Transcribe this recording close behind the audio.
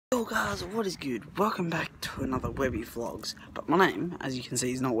Yo guys, what is good? Welcome back to another Webby Vlogs. But my name, as you can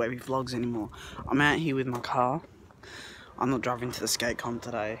see, is not Webby Vlogs anymore. I'm out here with my car. I'm not driving to the skate comp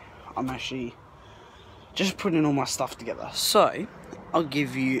today. I'm actually just putting all my stuff together. So, I'll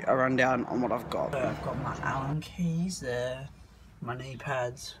give you a rundown on what I've got. I've got my Allen keys there, my knee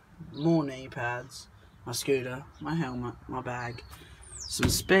pads, more knee pads, my scooter, my helmet, my bag, some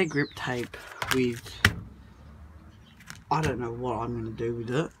spare grip tape with... I don't know what I'm going to do with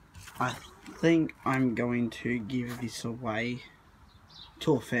it. I think I'm going to give this away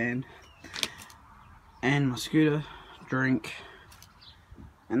to a fan. And my scooter, drink,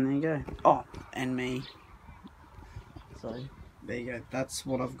 and there you go. Oh, and me. So, there you go. That's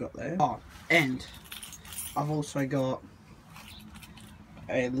what I've got there. Oh, and I've also got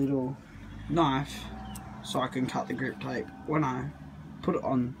a little knife so I can cut the grip tape when I put it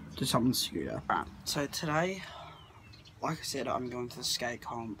on to someone's scooter. Right, so today, like I said, I'm going to the skate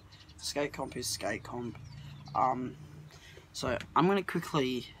comp. Skate comp is skate comp. So I'm gonna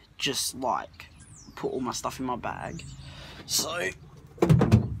quickly just like put all my stuff in my bag. So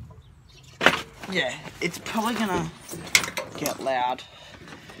yeah, it's probably gonna get loud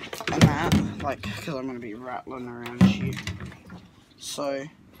and that, like, because I'm gonna be rattling around here. So,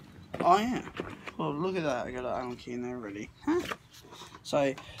 oh yeah, well look at that, I got an Allen key in there already. Huh?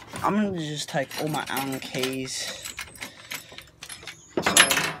 So I'm gonna just take all my Allen keys.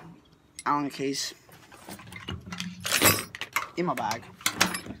 Allen keys in my bag.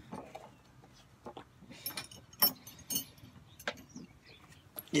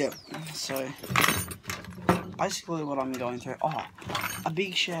 Yep, so basically what I'm going through. Oh, a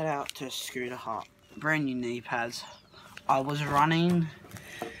big shout out to Scooter Hut. Brand new knee pads. I was running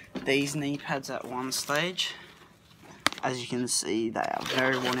these knee pads at one stage. As you can see, they are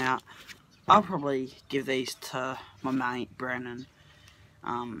very worn out. I'll probably give these to my mate Brennan.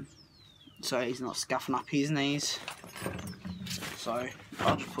 So he's not scuffing up his knees. So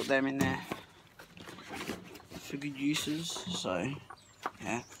I'll just put them in there for good uses. So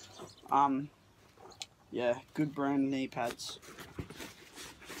yeah, yeah, good brand knee pads.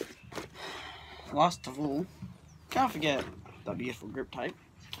 Last of all, can't forget the beautiful grip tape,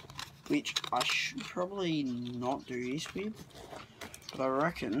 which I should probably not do this with, but I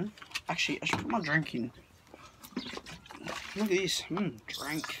reckon actually I should put my drink in. Look at this,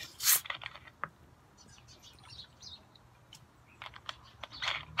 drink.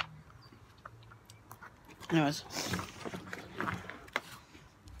 Anyways,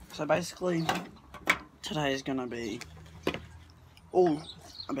 so basically today is gonna be all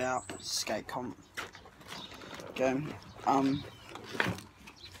about skate comp. Okay,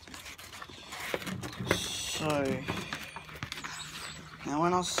 so now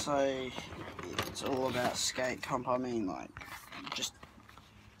when I say it's all about skate comp, I mean like just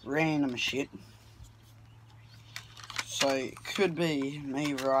random shit. So it could be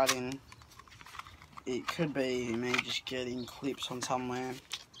me riding. It could be me just getting clips on somewhere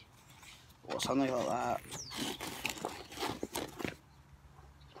or something like that.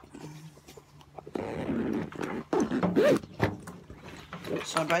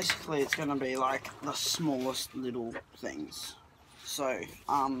 So basically it's gonna be like the smallest little things. So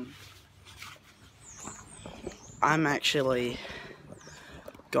I'm actually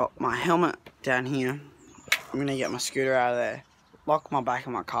got my helmet down here. I'm gonna get my scooter out of there, lock my back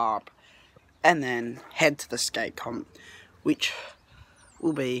of my car up, and then head to the skate comp, which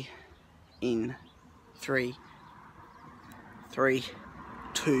will be in 3,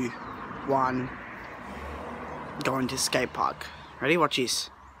 2, 1, going to skate park. Ready? Watch this.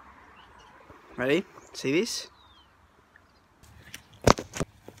 Ready? See this?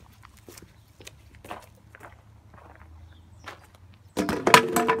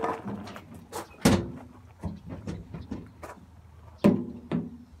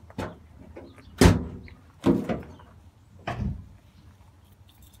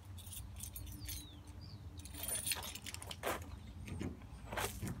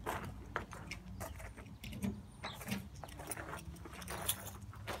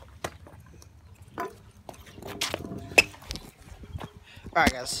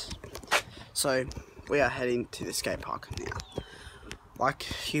 Alright guys, so we are heading to the skate park now.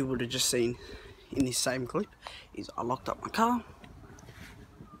 Like you would have just seen in this same clip, is I locked up my car.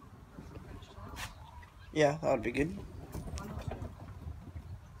 Yeah, that would be good.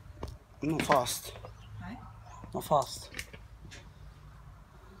 Not fast. Not fast.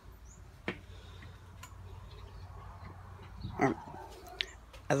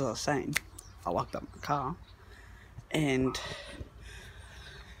 As I was saying, I locked up my car and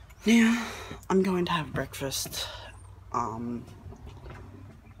now I'm going to have breakfast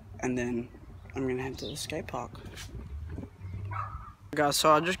and then I'm gonna head to the skate park. Guys,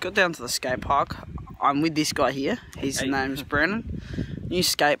 so I just got down to the skate park. I'm with this guy here. His name's Brandon. New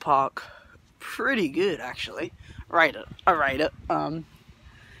skate park, pretty good actually. I rate it.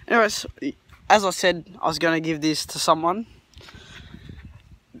 Anyways, as I said, I was gonna give this to someone.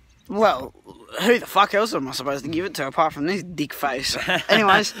 Well, who the fuck else am I supposed to give it to apart from this dick face?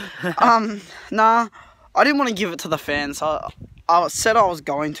 Anyways, nah, I didn't want to give it to the fans. I said I was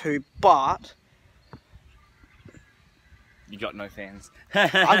going to, but you got no fans.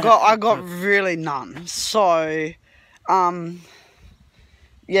 I got really none. So,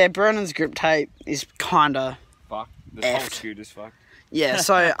 yeah, Brandon's grip tape is kinda fucked. The whole scooter's fucked. Yeah,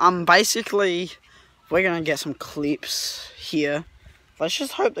 so basically we're gonna get some clips here. Let's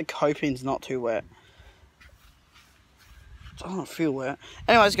just hope the coping's not too wet. It doesn't feel wet.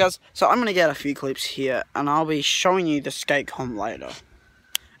 Anyways, guys, so I'm gonna get a few clips here, and I'll be showing you the skate comp later.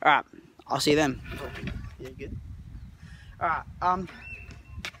 Alright, I'll see you then. Yeah, good. Alright,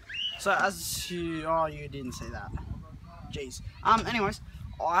 so as you, oh, you didn't see that. Jeez. Anyways,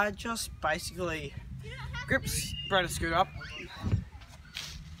 I just basically grips Brandon's scooter up.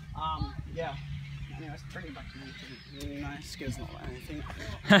 Yeah. Anyways, bring it back to me. No, scooter's not like anything.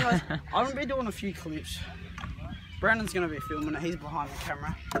 Anyways, I'm gonna be doing a few clips. Brandon's gonna be filming it. He's behind the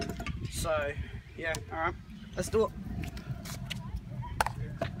camera. So, yeah. All right, let's do it.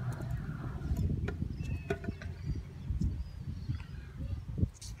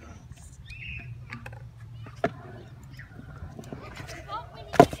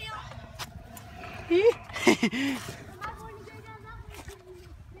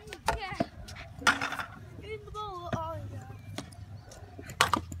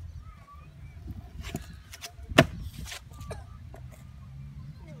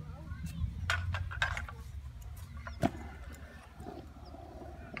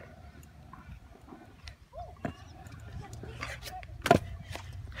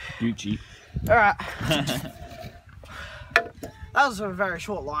 Gucci. Alright. That was a very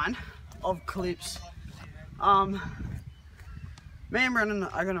short line of clips. Me and Brendan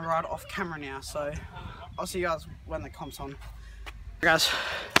are gonna ride off camera now, so I'll see you guys when the comp's on. Guys,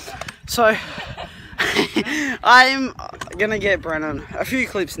 so I'm gonna get Brendan a few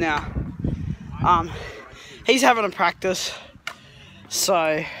clips now. He's having a practice,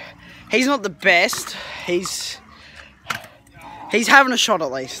 so he's not the best. He's having a shot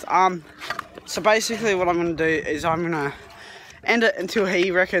at least. So basically what I'm gonna do is I'm gonna end it until he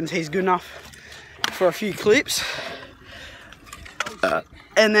reckons he's good enough for a few clips.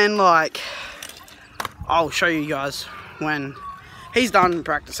 And then like, I'll show you guys when he's done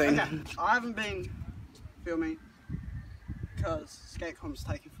practicing. Okay. I haven't been filming because skate comp's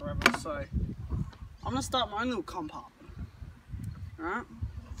taking forever, so I'm gonna start my own little comp up. Alright?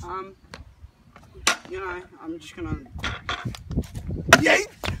 You know, I'm just gonna... Yay!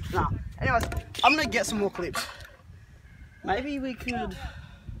 Nah, anyways, I'm gonna get some more clips. Maybe we could...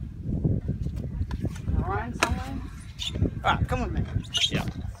 ride somewhere? Alright, come with me. Yeah.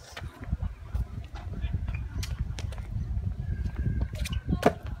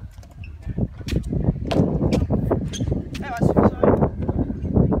 Anyways, so...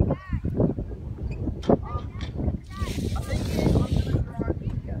 I think I'm gonna drive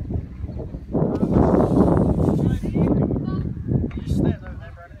here. You just stand over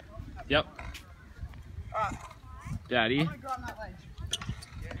there, Brandon. Yep. Alright. Daddy. I'm gonna grab that ledge.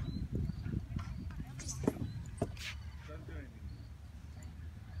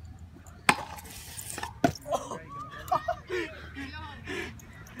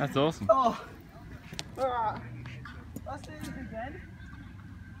 That's awesome. Oh, alright. Let's do this again.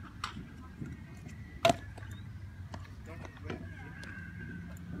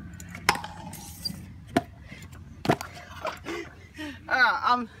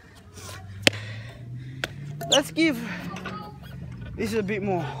 Alright, let's give this a bit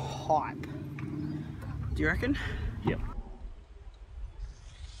more hype. Do you reckon? Yep.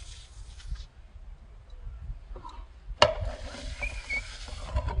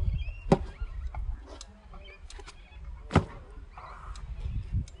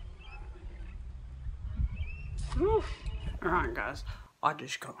 Alright guys, I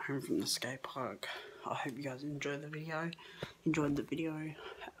just got home from the skate park. I hope you guys enjoyed the video.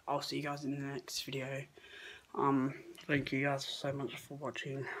 I'll see you guys in the next video. Thank you guys so much for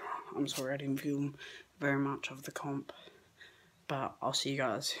watching. I'm sorry I didn't film very much of the comp, but I'll see you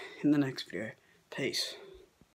guys in the next video. Peace.